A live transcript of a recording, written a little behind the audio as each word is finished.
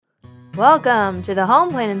Welcome to the Home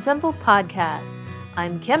Plain and Simple podcast.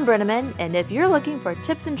 I'm Kim Brenneman, and if you're looking for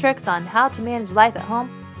tips and tricks on how to manage life at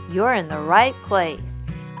home, you're in the right place.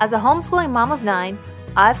 As a homeschooling mom of 9,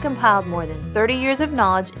 I've compiled more than 30 years of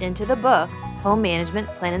knowledge into the book, Home Management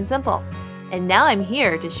Plain and Simple. And now I'm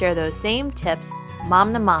here to share those same tips,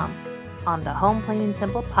 mom to mom, on the Home Plain and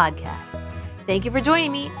Simple podcast. Thank you for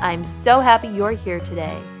joining me. I'm so happy you're here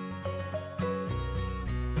today.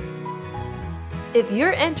 If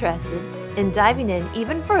you're interested in diving in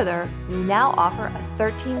even further, we now offer a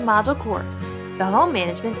 13-module course, the Home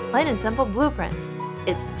Management Plain and Simple Blueprint.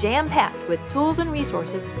 It's jam-packed with tools and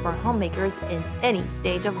resources for homemakers in any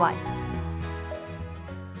stage of life.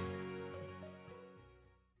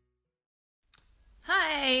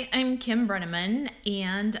 Hi, I'm Kim Brenneman,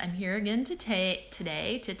 and I'm here again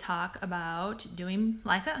today to talk about doing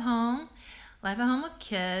life at home with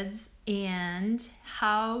kids, and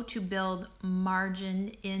how to build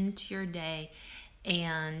margin into your day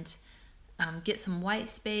and get some white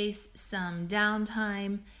space, some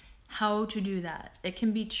downtime, how to do that. It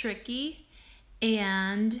can be tricky,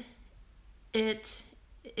 and it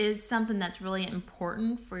is something that's really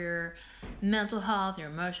important for your mental health, your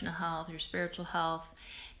emotional health, your spiritual health,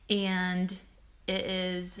 and it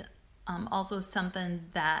is also something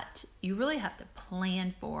that you really have to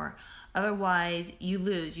plan for. Otherwise, you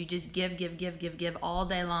lose. You just give all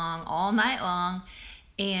day long, all night long,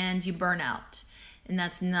 and you burn out. And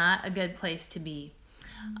that's not a good place to be.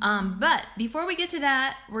 But before we get to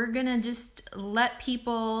that, we're gonna just let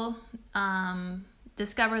people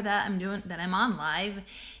discover that I'm on live,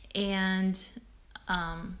 and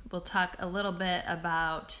we'll talk a little bit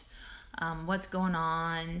about what's going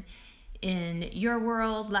on in your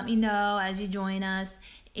world. Let me know as you join us.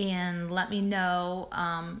 And let me know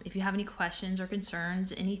if you have any questions or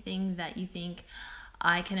concerns, anything that you think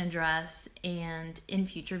I can address and in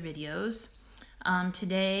future videos.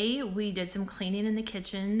 Today we did some cleaning in the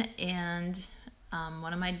kitchen, and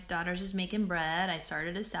one of my daughters is making bread. I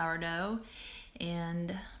started a sourdough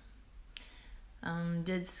and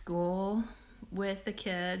did school with the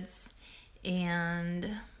kids,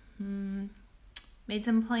 and made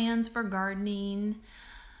some plans for gardening.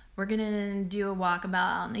 We're going to do a walkabout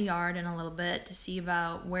out in the yard in a little bit to see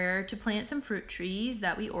about where to plant some fruit trees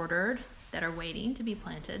that we ordered that are waiting to be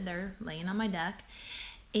planted. They're laying on my deck.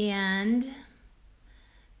 And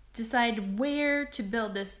decide where to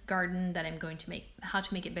build this garden that I'm going to make, how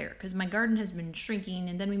to make it bigger. Because my garden has been shrinking,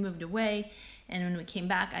 and then we moved away, and when we came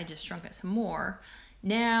back, I just shrunk it some more.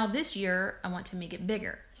 Now this year, I want to make it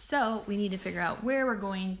bigger. So we need to figure out where we're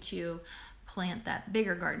going to plant that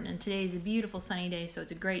bigger garden. And today is a beautiful sunny day, so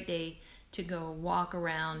it's a great day to go walk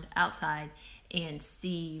around outside and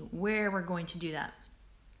see where we're going to do that.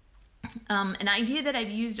 An idea that I've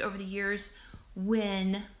used over the years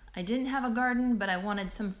when I didn't have a garden but I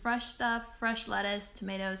wanted some fresh stuff, fresh lettuce,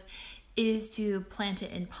 tomatoes, is to plant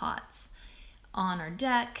it in pots on our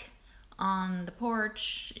deck, on the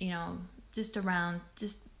porch, just around,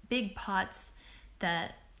 just big pots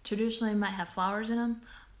that traditionally might have flowers in them.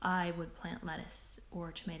 I would plant lettuce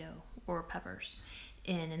or tomato or peppers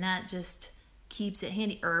in, and that just keeps it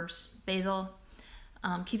handy. Herbs, basil,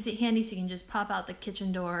 keeps it handy so you can just pop out the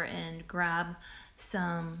kitchen door and grab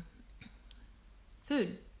some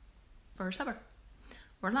food for supper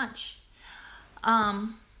or lunch.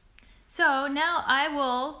 So now I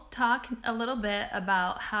will talk a little bit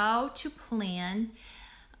about how to plan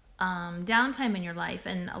downtime in your life,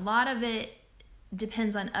 and a lot of it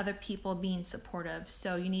depends on other people being supportive.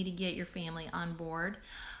 So you need to get your family on board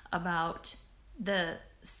about the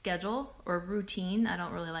schedule or routine. I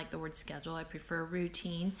don't really like the word schedule. I prefer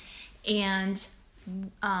routine. And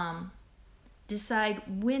decide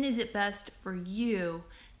when is it best for you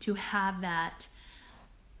to have that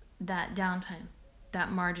downtime,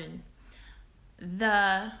 that margin.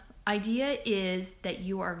 The idea is that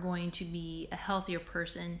you are going to be a healthier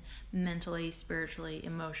person mentally, spiritually,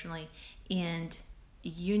 emotionally, and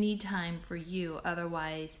you need time for you.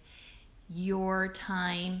 Otherwise, your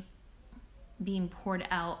time being poured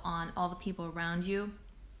out on all the people around you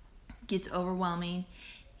gets overwhelming,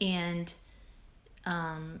 and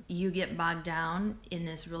you get bogged down in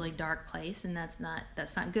this really dark place, and that's not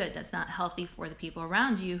good. That's not healthy for the people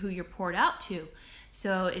around you who you're poured out to.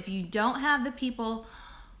 So if you don't have your people,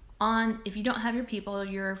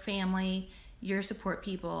 your family, your support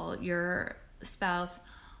people, your spouse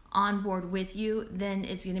on board with you, then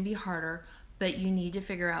it's going to be harder. But you need to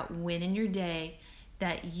figure out when in your day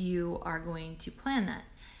that you are going to plan that.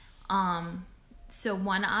 So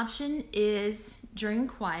one option is during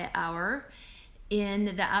quiet hour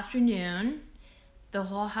in the afternoon. The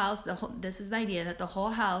whole house, this is the idea that the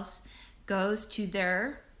whole house goes to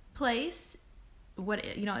their place.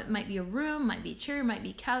 It might be a room, might be a chair, might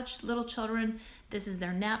be a couch. Little children, this is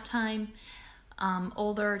their nap time.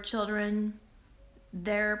 Older children,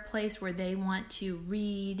 their place where they want to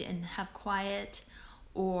read and have quiet,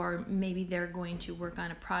 or maybe they're going to work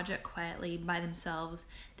on a project quietly by themselves.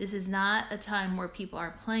 This is not a time where people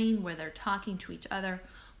are playing, where they're talking to each other,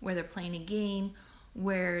 where they're playing a game,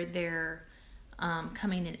 where they're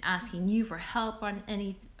coming and asking you for help on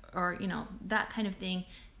that kind of thing.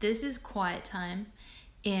 This is quiet time,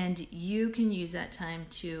 and you can use that time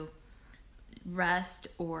to rest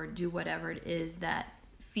or do whatever it is that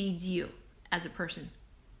feeds you as a person.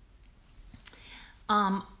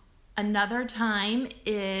 Another time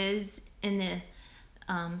is in the,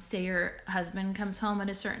 say your husband comes home at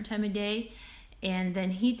a certain time of day, and then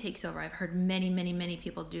he takes over. I've heard many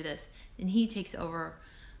people do this. And he takes over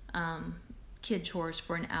kid chores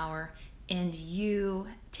for an hour, and you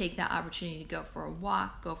take that opportunity to go for a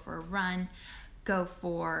walk, go for a run, go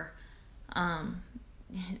for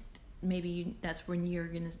that's when you're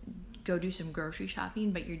gonna go do some grocery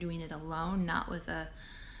shopping, but you're doing it alone, not with a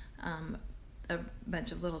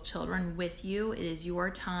bunch of little children with you. It is your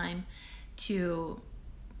time to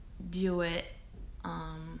do it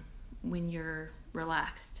when you're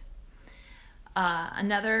relaxed.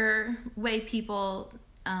 Another way people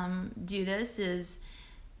do this is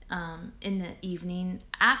in the evening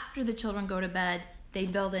after the children go to bed. They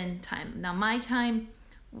build in time. Now my time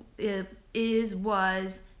is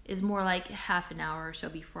more like half an hour or so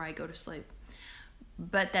before I go to sleep,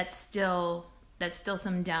 but that's still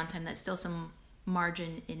some downtime. That's still some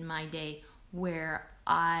margin in my day where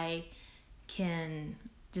I can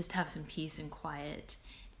just have some peace and quiet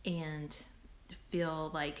and feel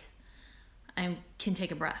like I can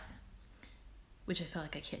take a breath, which I feel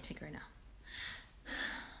like I can't take right now.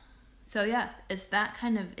 So yeah, it's that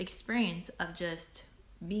kind of experience of just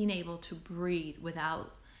being able to breathe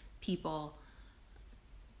without people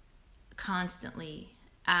constantly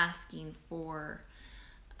asking for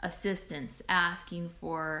assistance, asking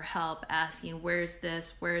for help, asking where's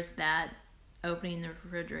this, where's that, opening the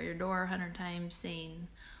refrigerator door 100 times saying,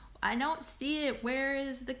 I don't see it, where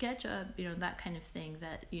is the ketchup, that kind of thing.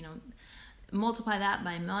 That, multiply that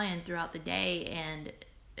by a million throughout the day and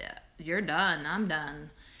you're done, I'm done.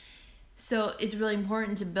 So it's really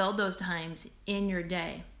important to build those times in your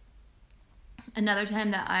day. Another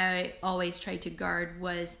time that I always tried to guard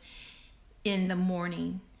was in the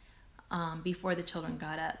morning, before the children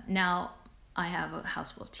got up. Now I have a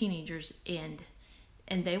house full of teenagers and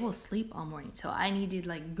they will sleep all morning. So I need to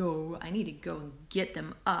go and get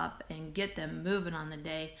them up and get them moving on the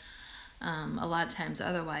day. A lot of times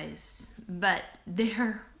otherwise, but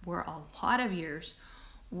there were a lot of years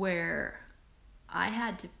where I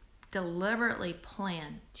had to deliberately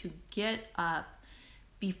plan to get up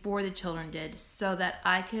before the children did so that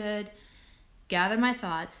I could gather my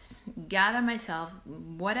thoughts, gather myself,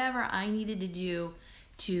 whatever I needed to do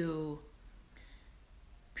to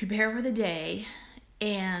prepare for the day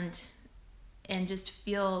and just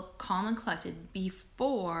feel calm and collected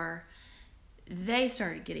before they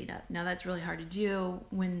started getting up. Now that's really hard to do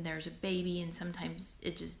when there's a baby, and sometimes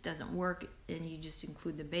it just doesn't work and you just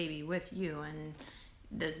include the baby with you, and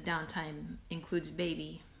this downtime includes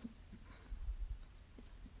baby.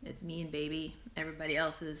 It's me and baby. Everybody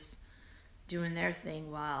else is doing their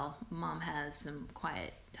thing while mom has some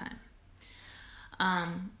quiet time.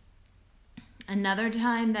 Another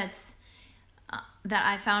time that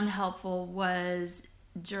I found helpful was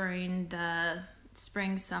during the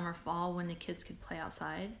spring, summer, fall, when the kids could play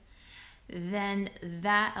outside. Then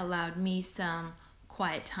that allowed me some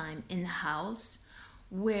quiet time in the house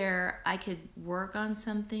where I could work on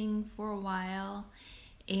something for a while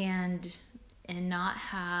and not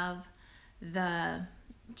have the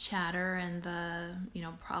chatter and the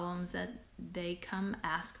problems that they come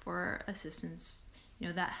ask for assistance,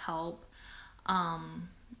 that help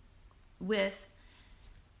with.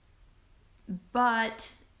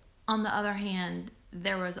 But on the other hand,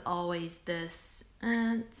 there was always this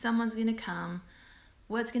someone's gonna come,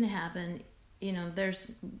 what's gonna happen,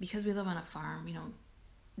 because we live on a farm,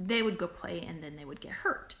 they would go play and then they would get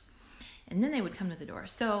hurt and then they would come to the door.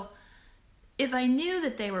 So if I knew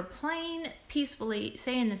that they were playing peacefully,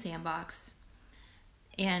 say in the sandbox,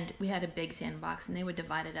 and we had a big sandbox and they would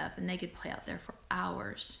divide it up and they could play out there for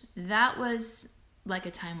hours, that was like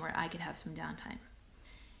a time where I could have some downtime.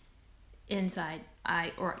 Inside,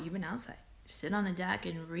 or even outside, sit on the deck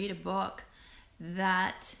and read a book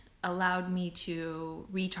that allowed me to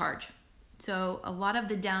recharge. So a lot of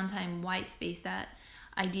the downtime white space, that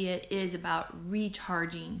idea is about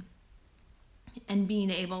recharging and being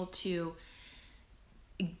able to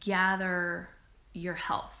gather your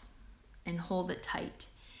health and hold it tight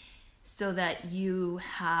so that you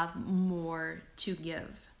have more to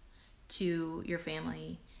give to your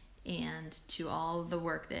family and to all the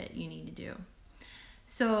work that you need to do.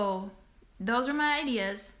 So those are my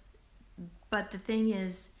ideas, but the thing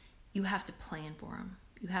is, you have to plan for them.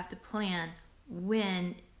 You have to plan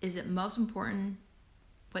when is it most important,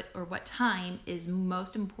 what time is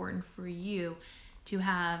most important for you to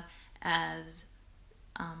have as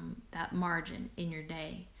that margin in your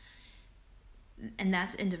day. And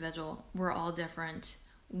that's individual. We're all different.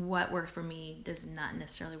 What works for me does not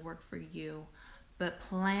necessarily work for you. But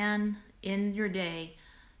plan in your day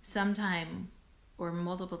sometime or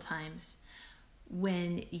multiple times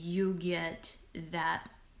when you get that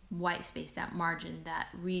white space, that margin, that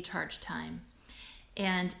recharge time.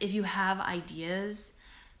 And if you have ideas,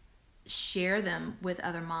 share them with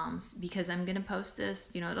other moms, because I'm going to post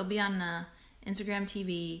this, it'll be on Instagram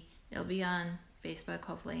TV, it'll be on Facebook,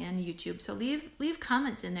 hopefully, and YouTube. So leave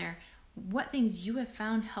comments in there. What things you have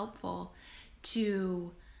found helpful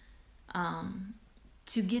to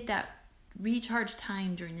get that recharge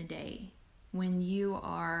time during the day when you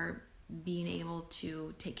are being able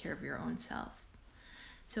to take care of your own self.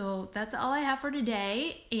 So that's all I have for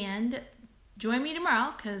today, and join me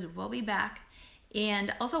tomorrow because we'll be back.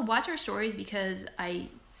 And also watch our stories, because I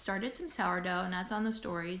started some sourdough and that's on the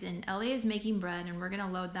stories, and Ellie is making bread and we're going to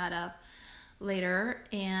load that up later.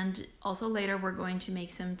 And also later we're going to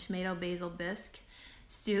make some tomato basil bisque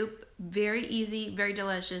soup. Very easy, very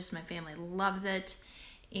delicious. My family loves it,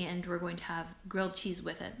 and we're going to have grilled cheese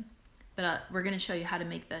with it. But we're going to show you how to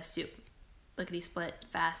make the soup. Lickety-split,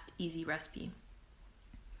 fast, easy recipe.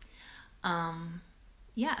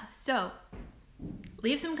 So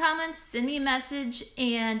leave some comments, send me a message,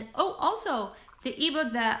 and also the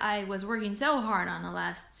ebook that I was working so hard on the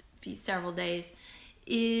last several days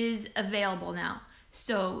is available now.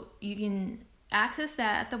 So you can access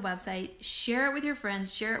that at the website, share it with your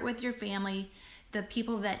friends, share it with your family, the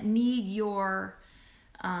people that need your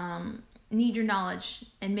knowledge,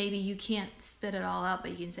 and maybe you can't spit it all out,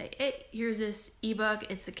 but you can say, hey, here's this ebook.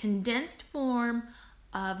 It's a condensed form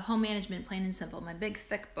of home management, plain and simple. My big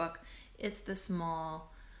thick book, it's the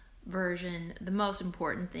small version, the most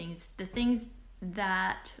important things, the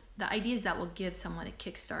ideas that will give someone a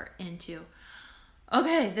kickstart into,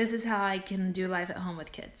 okay, this is how I can do life at home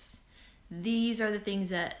with kids. These are the things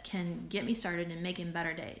that can get me started in making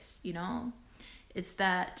better days. It's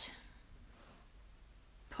that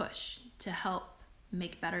push to help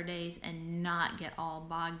make better days and not get all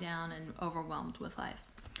bogged down and overwhelmed with life.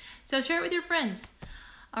 So share it with your friends.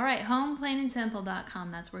 All right,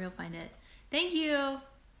 homeplainandsimple.com. That's where you'll find it. Thank you.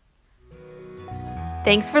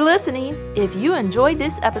 Thanks for listening. If you enjoyed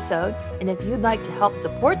this episode, and if you'd like to help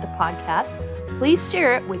support the podcast, please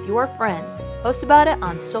share it with your friends, post about it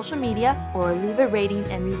on social media, or leave a rating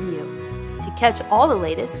and review. To catch all the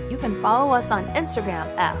latest, you can follow us on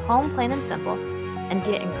Instagram at homeplainandsimple, and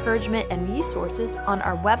get encouragement and resources on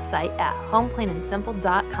our website at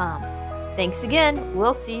homeplainandsimple.com. Thanks again.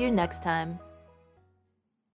 We'll see you next time.